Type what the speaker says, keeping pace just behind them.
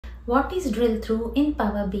What is drill through in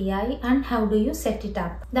Power BI and how do you set it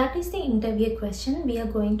up? That is the interview question we are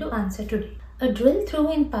going to answer today. A drill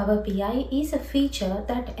through in Power BI is a feature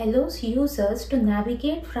that allows users to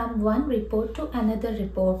navigate from one report to another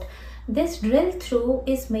report. This drill through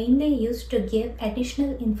is mainly used to give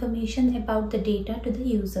additional information about the data to the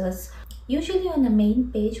users. Usually on the main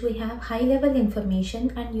page we have high level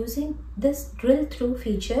information, and using this drill through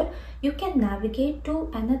feature you can navigate to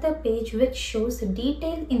another page which shows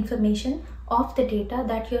detailed information of the data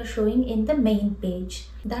that you are showing in the main page.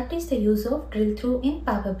 That is the use of drill through in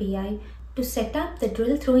Power BI. To set up the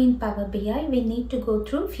drill through in Power BI, we need to go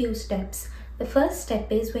through few steps. The first step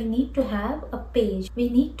is we need to have a page. We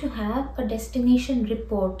need to have a destination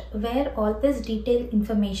report where all this detailed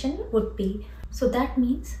information would be. So that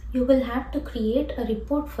means you will have to create a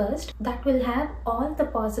report first that will have all the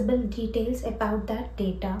possible details about that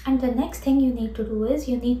data. And the next thing you need to do is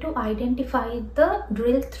you need to identify the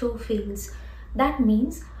drill through fields. That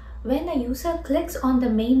means when a user clicks on the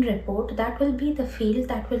main report, that will be the field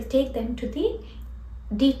that will take them to the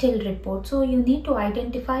detailed report. So you need to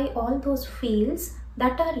identify all those fields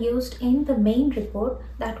that are used in the main report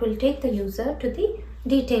that will take the user to the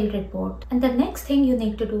detailed report. And the next thing you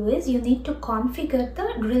need to do is you need to configure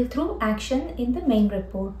the drill through action in the main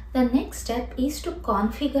report. The next step is to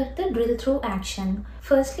configure the drill through action.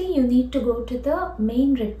 Firstly, you need to go to the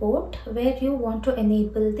main report where you want to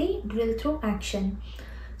enable the drill through action.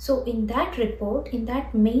 So in that report, in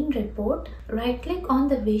that main report, right click on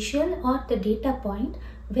the visual or the data point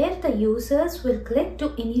where the users will click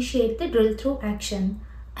to initiate the drill through action,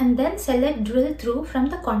 and then select drill through from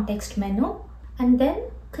the context menu, and then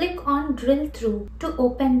click on drill through to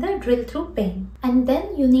open the drill through pane. And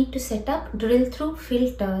then you need to set up drill through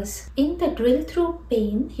filters. In the drill through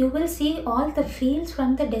pane, you will see all the fields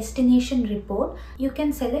from the destination report. You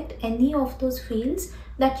can select any of those fields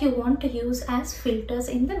that you want to use as filters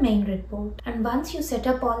in the main report. And once you set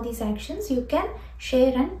up all these actions, you can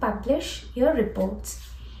share and publish your reports.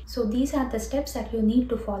 So these are the steps that you need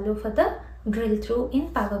to follow for the drill through in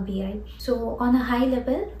Power BI. So on a high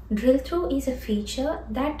level, drill through is a feature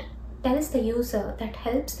that tells the user, that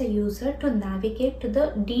helps the user to navigate to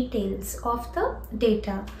the details of the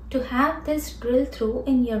data. To have this drill through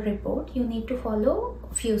in your report, you need to follow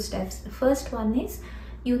a few steps. The first one is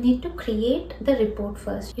you need to create the report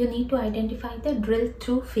first. You need to identify the drill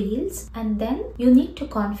through fields, and then you need to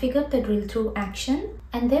configure the drill through action,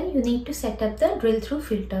 and then you need to set up the drill through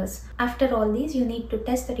filters. After all these, you need to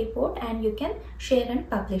test the report and you can share and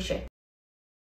publish it.